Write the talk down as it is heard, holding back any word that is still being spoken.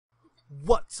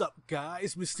What's up,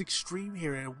 guys? Mr. Xtreme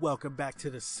here, and welcome back to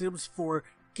the Sims 4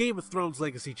 Game of Thrones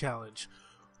Legacy Challenge.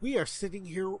 We are sitting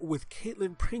here with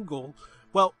Katelynn Pringle.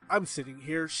 Well, I'm sitting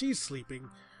here, she's sleeping.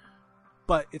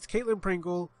 But it's Katelynn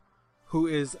Pringle, who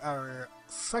is our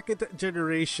second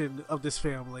generation of this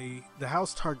family, the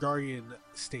House Targaryen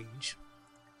stage.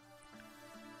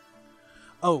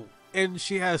 Oh, and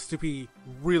she has to pee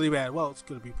really bad. Well, it's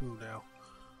gonna be poo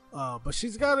now. But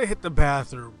she's gotta hit the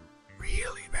bathroom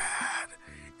really bad.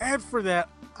 And for that,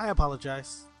 I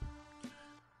apologize.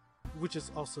 Which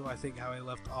is also, I think, how I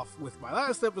left off with my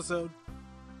last episode.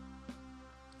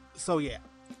 So yeah,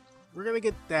 we're gonna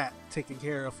get that taken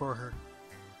care of for her.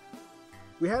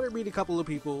 We had her meet a couple of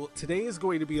people. Today is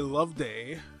going to be a love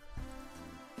day,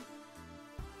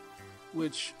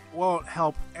 which won't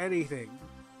help anything.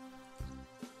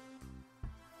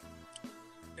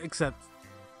 Except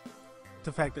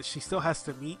the fact that she still has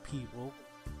to meet people.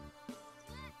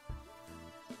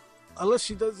 Unless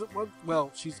she doesn't want, well,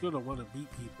 she's going to want to meet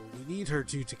people. We need her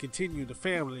to continue the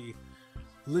family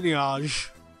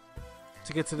lineage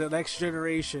to get to the next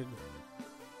generation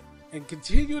and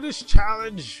continue this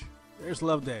challenge. There's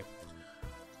Love Day.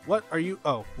 What are you,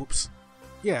 oh, whoops.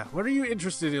 Yeah, what are you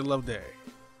interested in Love Day?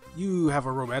 You have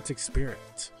a romantic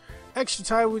spirit. Extra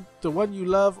time with the one you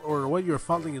love or the one you're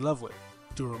falling in love with.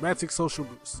 Do romantic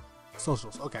socials.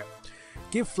 Okay.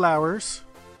 Give flowers.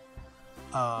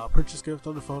 Purchase gift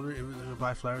on the phone or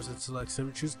buy flowers and select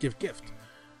 7. Choose gift.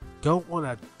 Go on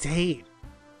a date.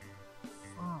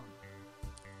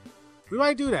 We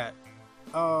might do that.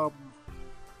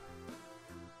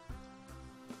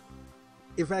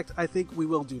 In fact, I think we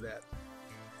will do that.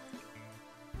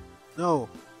 No.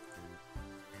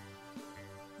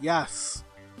 Yes.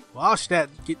 Wash that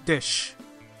dish.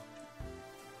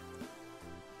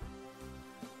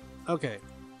 Okay.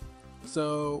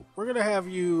 So, we're gonna have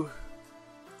you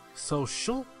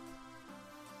social.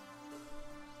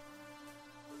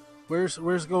 Where's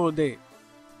go on date?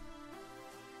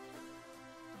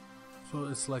 So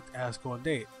it's like ask on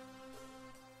date.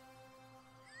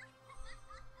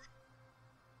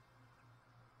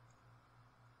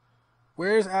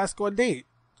 Where's ask on date?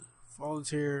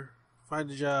 Volunteer,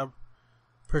 find a job,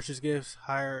 purchase gifts,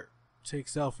 hire, take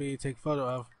selfie, take photo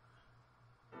of.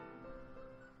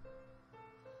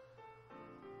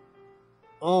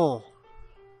 Oh.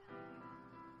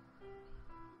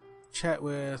 Chat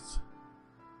with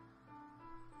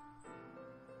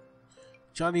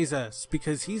Johnny's S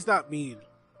because he's not mean.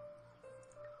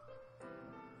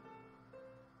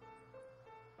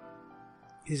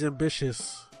 He's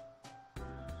ambitious.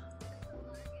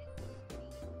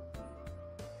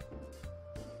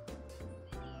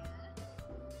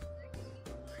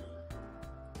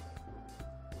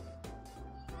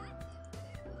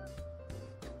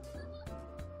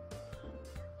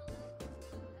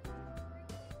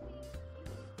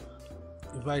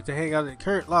 Invite to hang out at the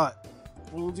current lot.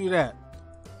 We'll do that.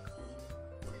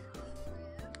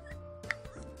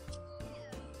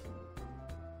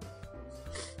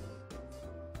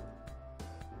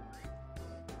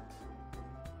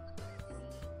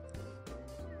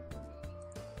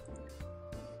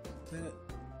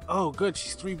 Oh, good.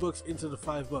 She's 3 books into the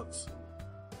 5 books.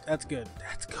 That's good.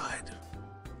 That's good.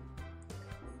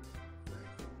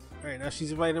 Alright, now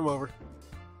she's inviting him over.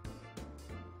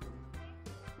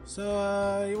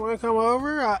 So, you want to come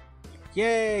over?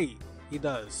 Yay! He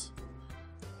does.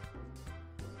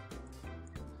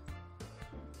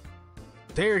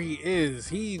 There he is.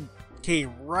 He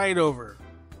came right over.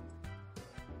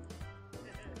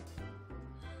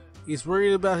 He's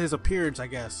worried about his appearance, I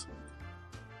guess.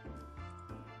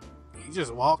 He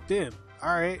just walked in.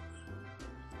 Alright.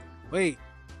 Wait.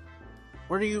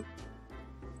 Where do you...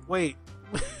 Wait.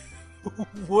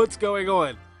 What's going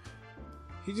on?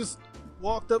 He just...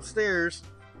 walked upstairs.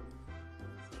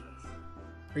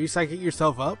 Are you psyching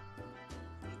yourself up?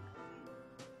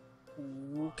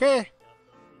 Okay.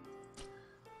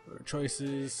 Our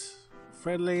choices.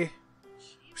 Friendly.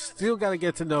 Still gotta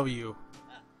get to know you.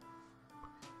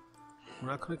 We're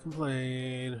not gonna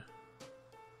complain.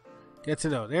 Get to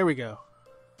know. There we go.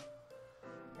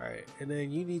 Alright, and then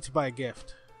you need to buy a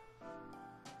gift.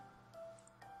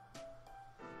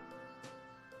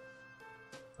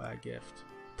 Buy a gift.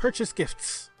 Purchase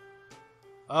gifts.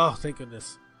 Oh, thank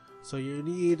goodness. So you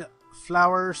need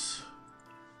flowers.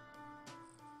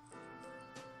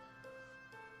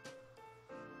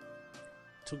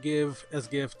 To give as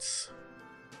gifts.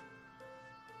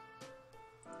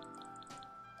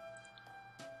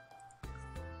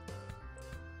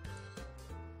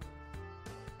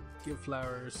 Give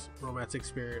flowers. Romantic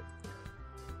spirit.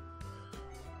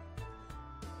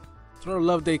 Throw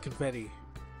love day confetti.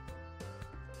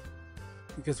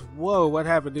 Because, whoa, what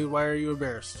happened, dude? Why are you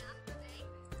embarrassed?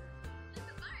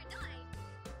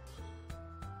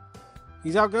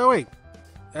 He's outgoing.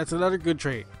 That's another good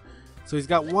trait. So he's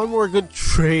got one more good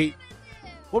trait.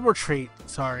 One more trait,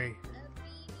 sorry.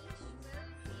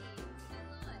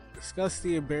 Discuss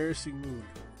the embarrassing mood.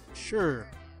 Sure.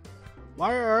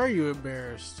 Why are you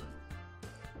embarrassed?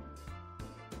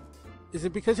 Is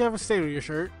it because you have a stain on your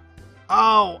shirt?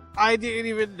 Oh, I didn't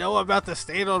even know about the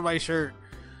stain on my shirt.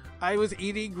 I was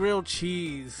eating grilled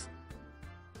cheese.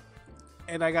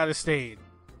 And I got a stain.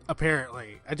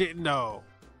 Apparently. I didn't know.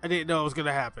 I didn't know it was going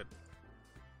to happen.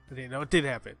 I didn't know it did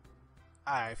happen.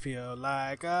 I feel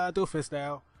like a doofus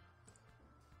now.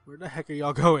 Where the heck are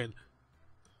y'all going?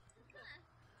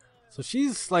 So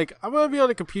she's like, I'm going to be on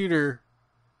the computer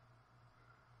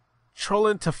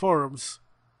trolling to forums.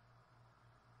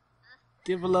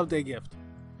 Give a love day gift.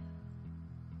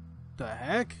 The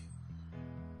heck?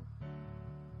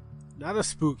 Not a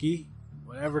spooky.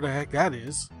 Whatever the heck that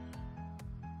is.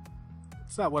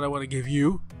 It's not what I want to give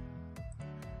you.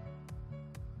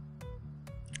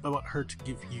 I want her to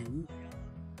give you.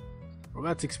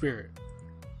 Romantic spirit.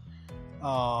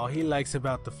 Oh, he likes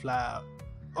about the flower.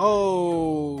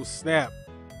 Oh, snap.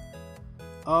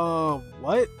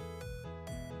 What?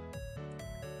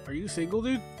 Are you single,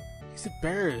 dude? He's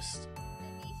embarrassed.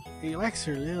 He likes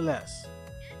her a little less.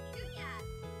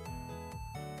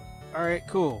 Alright,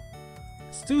 cool.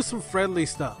 Let's do some friendly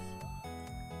stuff.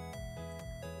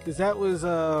 Because that was,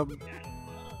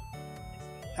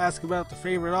 ask about the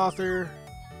favorite author.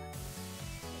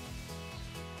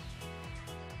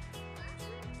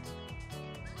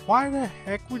 Why the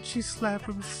heck would she slap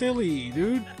him silly,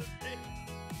 dude?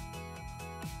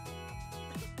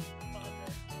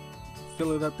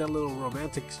 Filling up that little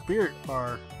romantic spirit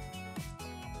bar.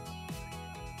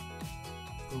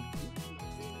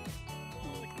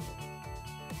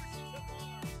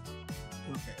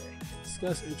 Okay.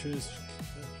 Discuss interest.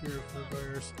 Cure for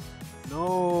virus.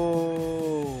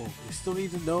 No! We still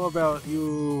need to know about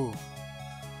you.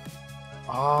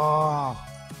 Ah.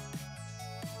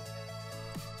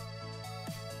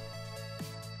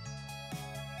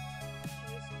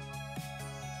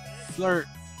 Flirt.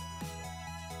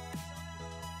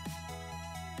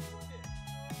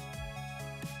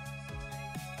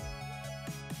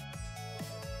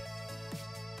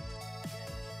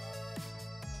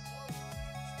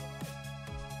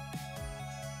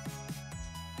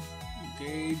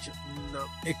 Engage. No.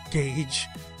 Engage.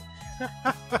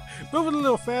 Moving a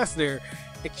little fast there.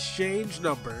 Exchange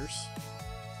numbers.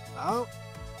 Oh.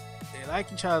 They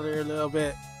like each other a little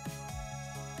bit.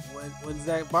 When's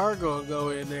that bar gonna go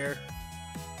in there?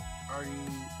 Are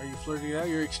you flirting out?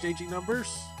 You're exchanging numbers?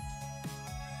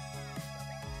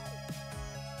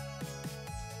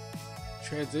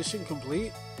 Transition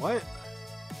complete? What?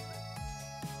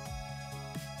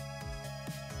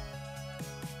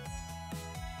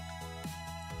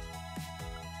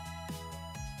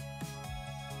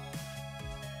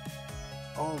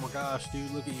 Oh my gosh, dude,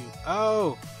 look at you.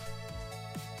 Oh!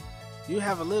 You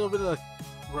have a little bit of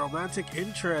romantic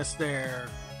interest there.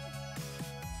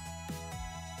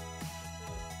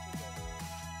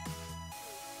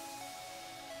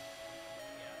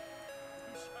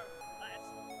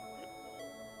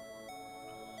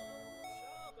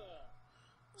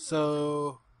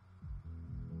 So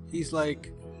he's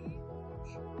like,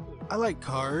 I like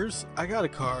cars. I got a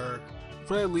car,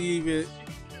 but I leave it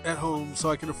at home so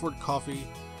I can afford coffee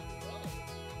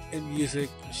and music.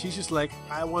 She's just like,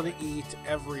 I want to eat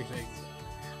everything.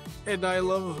 And I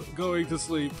love going to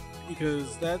sleep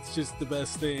because that's just the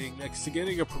best thing next to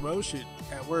getting a promotion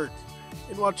at work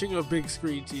and watching a big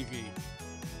screen TV.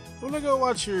 I'm gonna go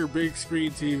watch your big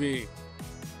screen TV.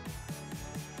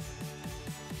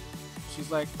 She's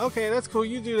like, okay, that's cool,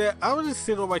 you do that. I'm gonna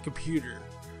sit on my computer.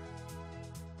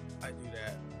 I do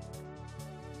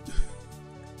that.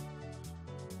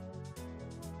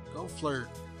 Go flirt.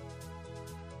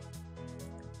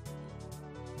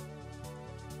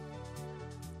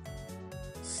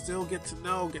 Still get to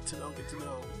know.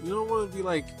 You don't want to be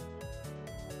like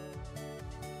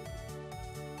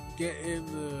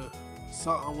getting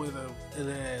something with him and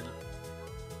then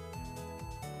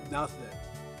nothing.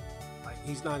 Like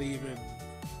he's not even.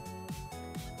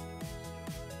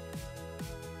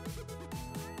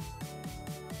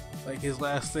 Like his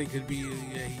last thing could be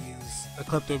he's a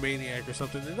kleptomaniac or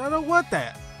something, and I don't want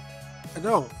that. I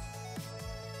don't.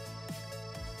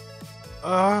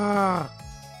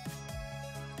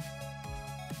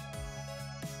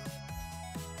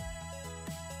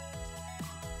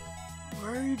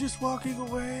 Why are you just walking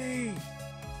away?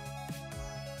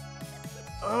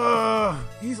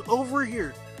 He's over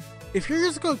here. If you're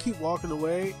just gonna keep walking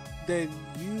away, then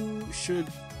you should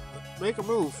make a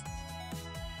move.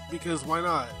 Because why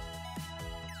not?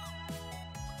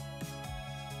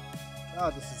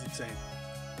 Oh, this is insane.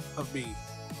 Of me.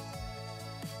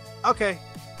 Okay.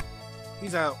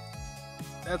 He's out.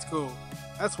 That's cool.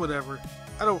 That's whatever.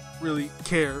 I don't really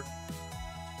care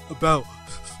about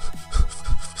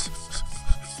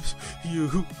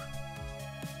you.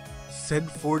 Send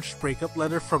forged breakup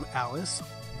letter from Alice?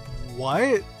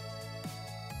 What?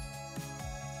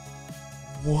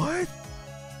 What?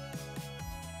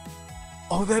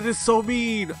 Oh, that is so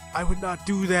mean. I would not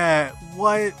do that.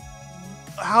 What?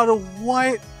 How to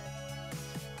what?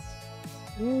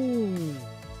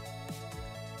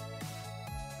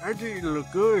 I didn't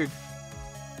look good.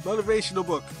 Motivational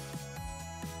book.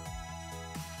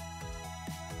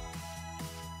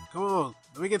 Come on,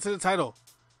 let me get to the title.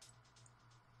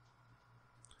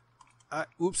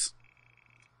 Oops.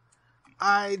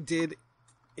 I did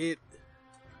it. ...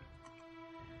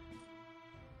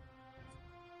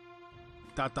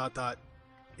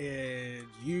 And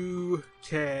you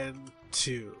can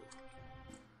too.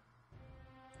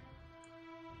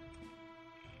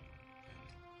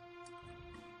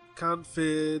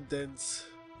 Confidence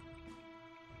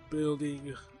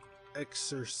building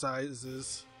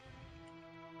exercises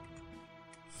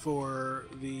for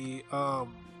the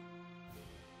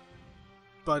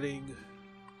budding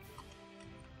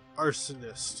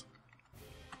arsonist.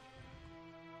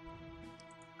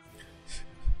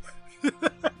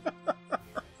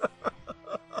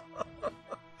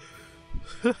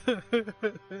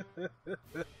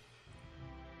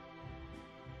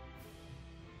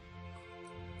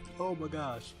 Oh my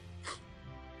gosh.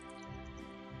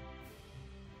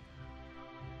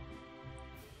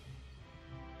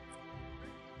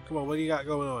 Come on, what do you got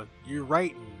going on? You're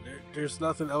writing. There's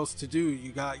nothing else to do.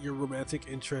 You got your romantic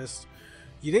interest.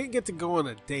 You didn't get to go on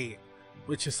a date,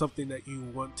 which is something that you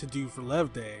want to do for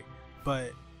Love Day.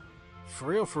 But for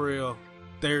real,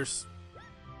 there's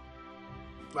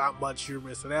not much you're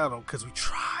missing out on because we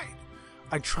tried.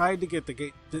 I tried to get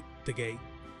the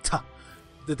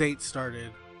date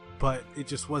started, but it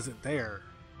just wasn't there.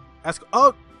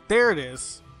 Oh, there it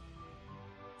is.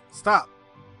 Stop.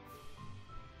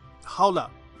 Hold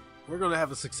up. We're gonna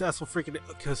have a successful freaking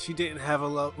because she didn't have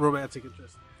a romantic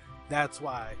interest. That's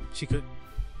why she couldn't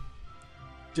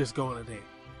just go on a date.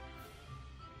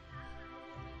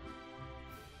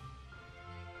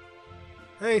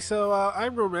 Hey, so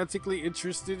I'm romantically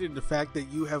interested in the fact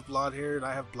that you have blonde hair and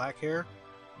I have black hair.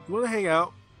 You want to hang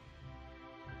out?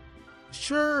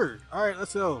 Sure. All right,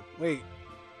 let's go. Wait,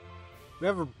 we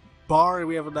have a bar and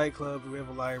we have a nightclub and we have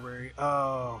a library.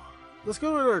 Oh, let's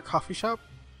go to our coffee shop.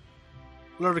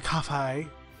 Learn a cafe.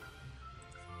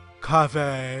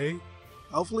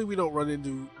 Hopefully we don't run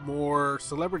into more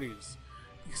celebrities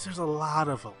because there's a lot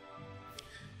of them.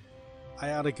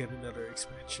 I ought to get another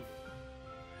expansion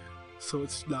so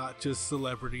it's not just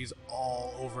celebrities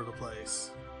all over the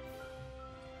place.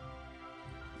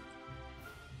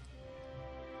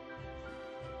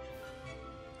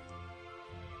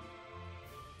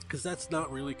 Because that's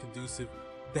not really conducive.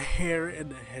 The Hare and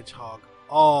the Hedgehog.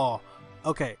 Oh,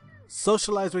 okay.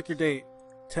 Socialize with your date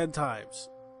 10 times.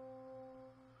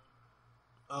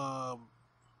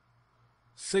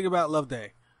 Sing about Love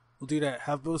Day. We'll do that.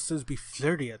 Have both sims be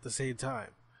flirty at the same time.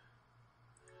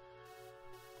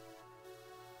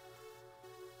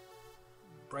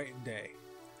 Brighten day.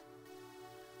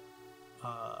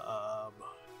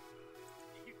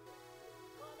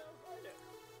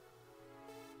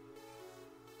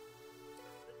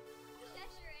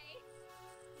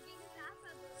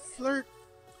 Flirt.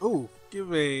 Oh,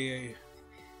 give a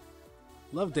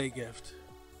Love Day gift.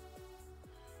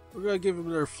 We're gonna give him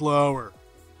their flower.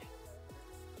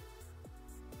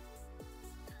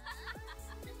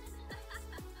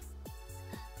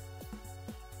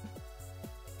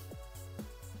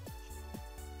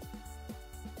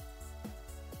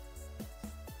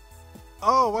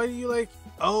 Oh, why do you like...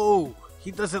 Oh,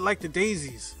 he doesn't like the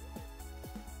daisies.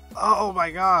 Oh my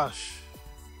gosh.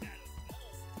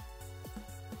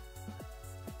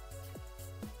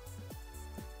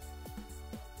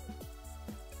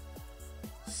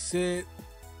 Sit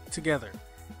together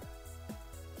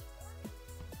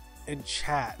and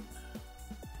chat.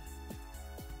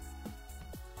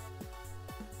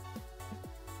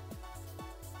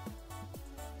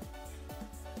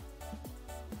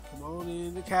 Come on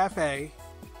in the cafe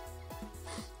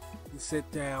and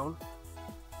sit down.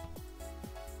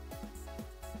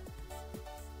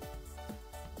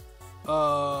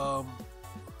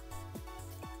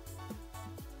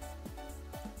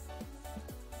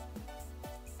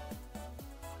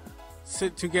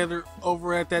 sit together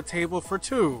over at that table for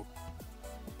two.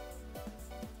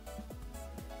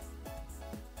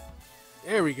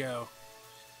 There we go.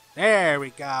 There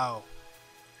we go.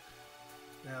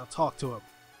 Now talk to him.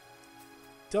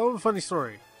 Tell him a funny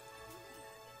story.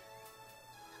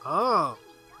 Ah,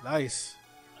 nice.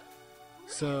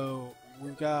 So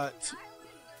we've got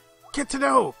get to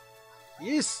know.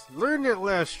 Yes, learn that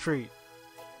last trait.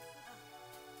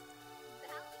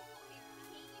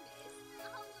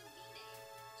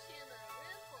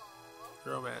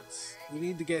 Romance. We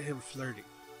need to get him flirty.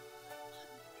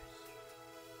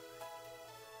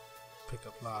 Pick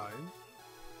up line.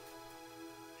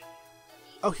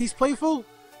 Oh, he's playful?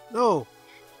 No.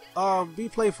 Be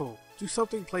playful. Do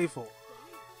something playful.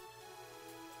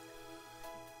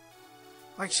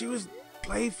 Like she was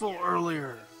playful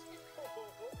earlier.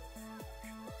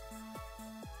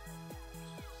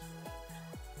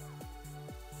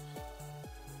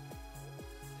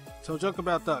 So joke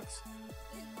about ducks.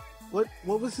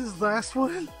 What was his last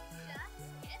one?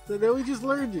 So now we just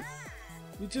learned it.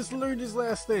 We just learned his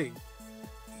last thing.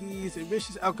 He's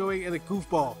ambitious, outgoing, and a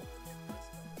goofball.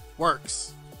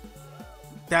 Works.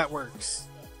 That works.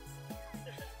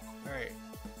 Alright.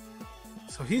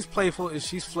 So he's playful and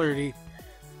she's flirty.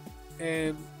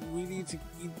 And we need to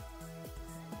eat.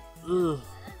 Ugh.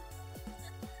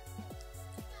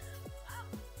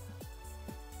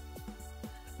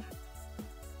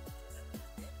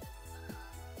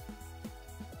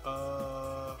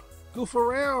 Goof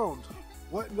around.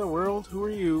 What in the world? Who are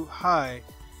you? Hi.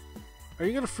 Are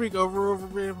you gonna freak over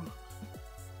him?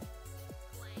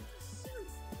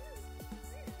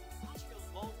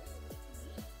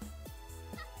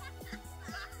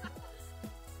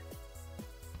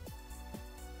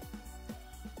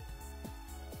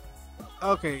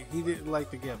 Okay, he didn't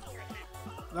like the gift.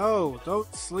 No,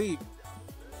 don't sleep.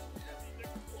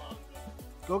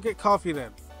 Go get coffee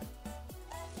then.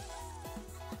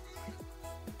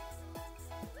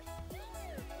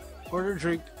 Order a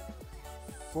drink.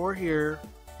 4 here.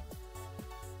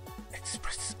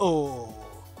 Espresso,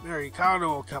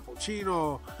 Americano,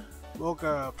 Cappuccino,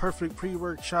 Mocha, perfect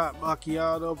pre-work shot,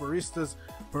 Macchiato, Barista's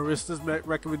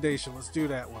recommendation. Let's do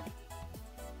that one.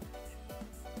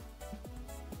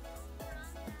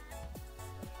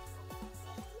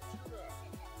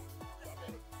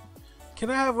 Can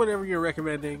I have whatever you're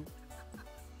recommending?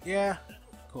 Yeah?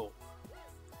 Cool.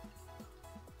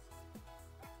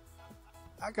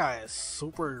 That guy is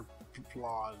super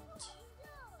blonde.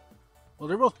 Well,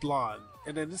 they're both blonde.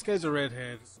 And then this guy's a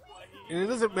redhead. And it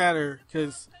doesn't matter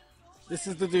because this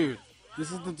is the dude.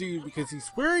 This is the dude because he's...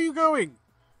 Where are you going?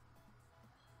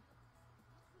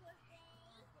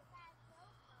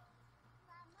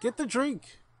 Get the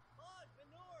drink.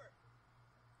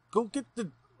 Go get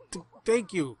the...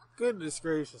 Thank you. Goodness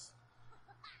gracious.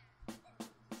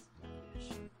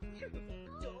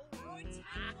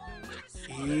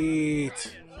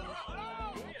 Eat.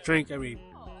 Drink, I mean.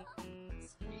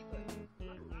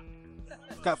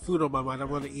 I've got food on my mind. I'm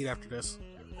going to eat after this.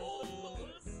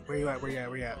 Where you at? Where you at?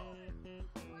 Where you at?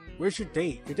 Where's your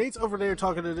date? Your date's over there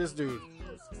talking to this dude.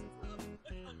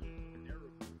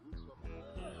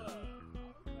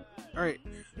 Alright.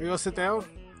 Are you going to sit down?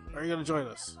 Or are you going to join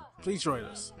us? Please join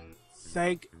us.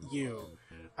 Thank you.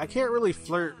 I can't really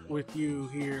flirt with you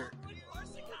here.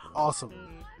 Awesome.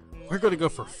 We're going to go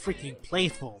for freaking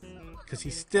playful. Because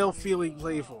he's still feeling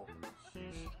playful.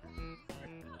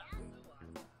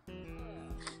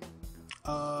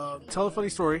 Tell a funny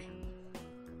story.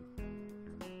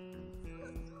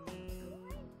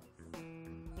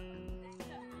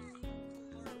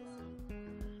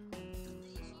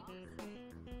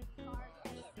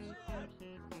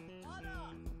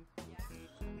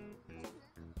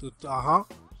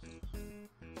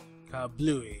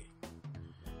 Bluey.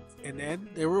 And then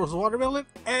there was watermelon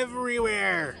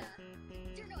everywhere.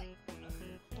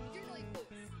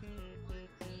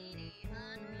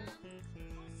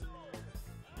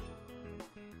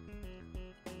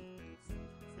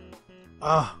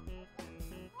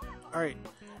 Alright.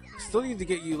 Still need to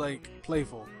get you, like,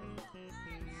 playful.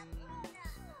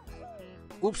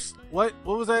 Oops. What?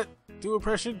 What was that? Do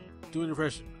impression? Do an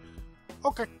impression.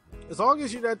 Okay. As long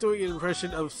as you're not doing an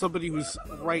impression of somebody who's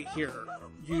right here,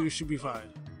 you should be fine.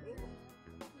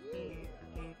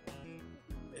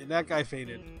 And that guy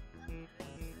faded.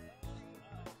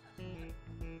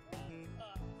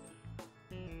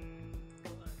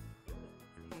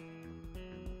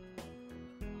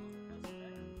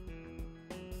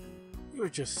 You were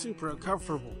just super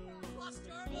uncomfortable.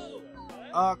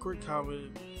 Awkward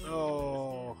comment.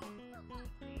 Oh.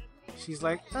 She's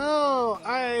like, oh,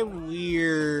 I'm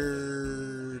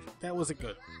weird. That wasn't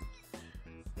good.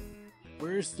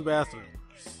 Where's the bathroom?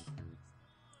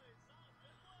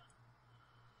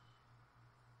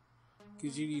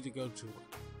 Because you need to go to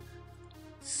it.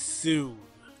 Soon.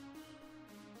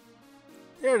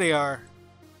 There they are.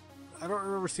 I don't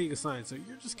remember seeing a sign, so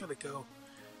you're just gonna go.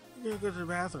 You're gonna go to the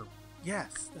bathroom.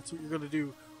 Yes, that's what you're gonna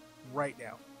do right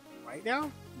now. Right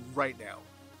now? Right now.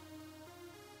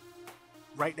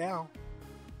 Right now.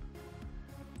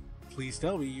 Please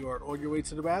tell me you are on your way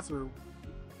to the bathroom.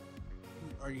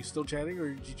 Are you still chatting,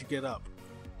 or did you get up?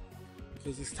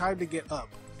 Because it's time to get up.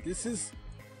 This is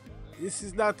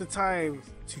not the time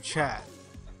to chat.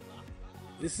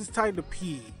 This is time to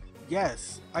pee.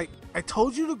 Yes, I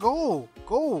told you to go.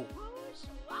 Go.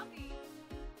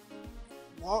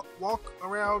 Walk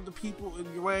around the people in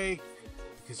your way,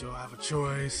 because you'll have a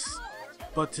choice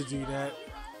but to do that.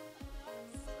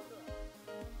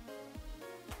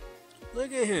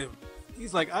 Look at him.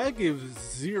 He's like, I give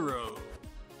 0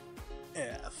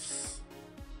 Fs.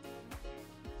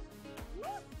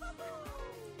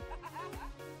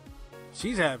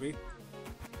 She's happy.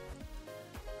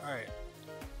 Alright.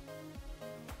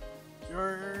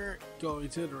 You're going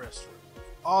to the restroom.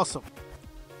 Awesome.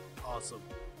 Awesome.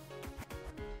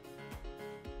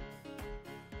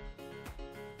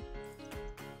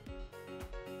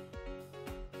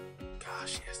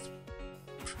 Gosh, yes.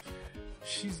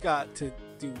 She's got to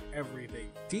do everything.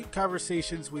 Deep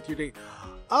conversations with your date.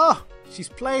 Oh, she's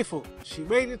playful. She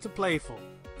made it to playful.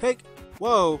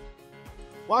 Whoa.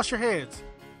 Wash your hands.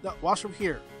 No, wash them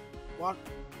here.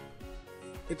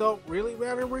 It don't really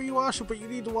matter where you wash them, but you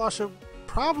need to wash them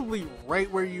probably right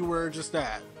where you were just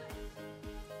at.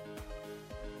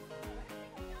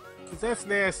 Because that's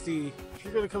nasty. If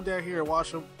you're going to come down here and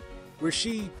wash them where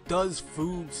she does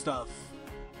food stuff,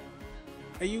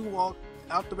 and you walk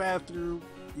out the bathroom,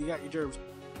 you got your germs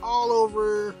all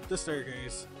over the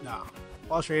staircase. Nah,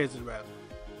 wash your hands in the bathroom.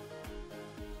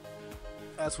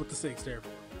 That's what the sink's there for.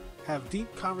 Have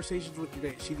deep conversations with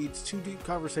your date. She needs 2 deep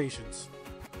conversations.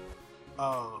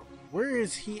 Where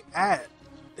is he at?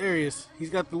 There he is.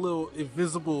 He's got the little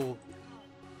invisible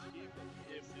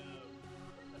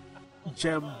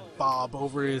gem bob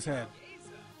over his head.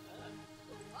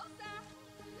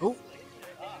 Oh,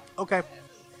 okay.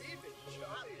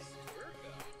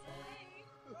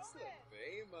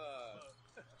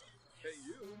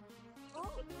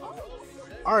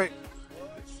 Alright.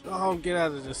 Go home, get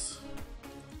out of this.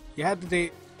 You had the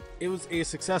date. It was a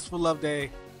successful love day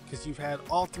because you've had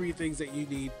all 3 things that you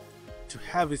need to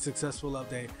have a successful love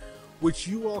day, which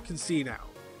you all can see now.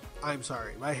 I'm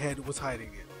sorry, my head was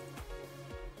hiding it.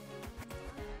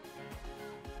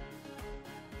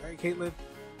 Alright, Katelynn.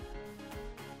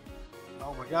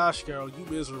 Oh my gosh, girl, you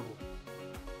miserable.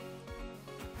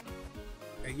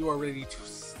 And you are ready to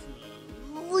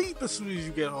sleep as soon as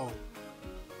you get home.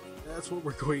 That's what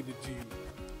we're going to do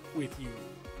with you.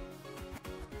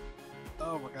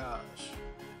 Oh my gosh.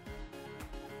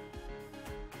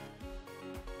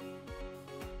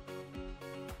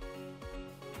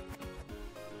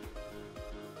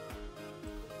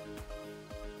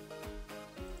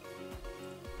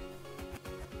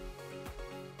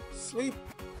 Sleep.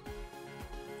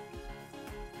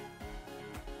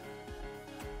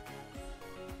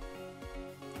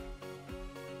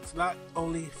 It's not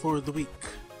only for the weak.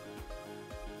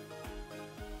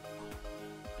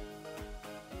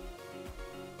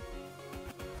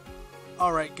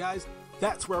 Alright guys,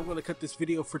 that's where I'm going to cut this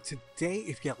video for today.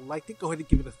 If you liked it, go ahead and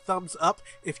give it a thumbs up.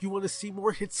 If you want to see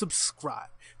more, hit subscribe.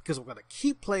 Because I'm going to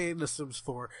keep playing The Sims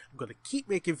 4. I'm going to keep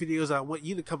making videos. I want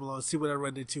you to come along and see what I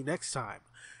run into next time.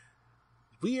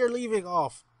 We are leaving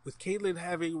off with Katelynn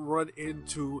having run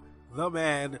into the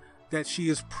man that she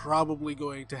is probably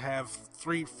going to have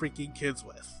 3 freaking kids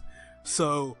with.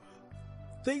 So,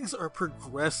 things are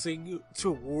progressing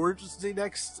towards the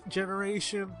next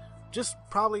generation. Just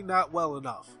probably not well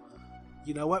enough.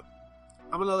 You know what?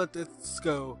 I'm going to let this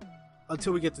go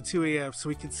until we get to 2 AM so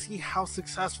we can see how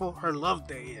successful her love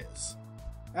day is.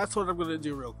 That's what I'm going to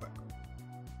do real quick.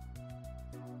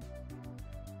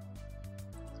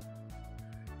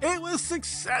 It was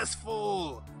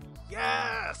successful!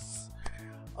 Yes!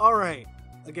 Alright.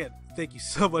 Again, thank you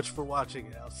so much for watching.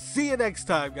 And I'll see you next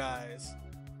time, guys.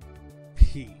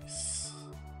 Peace.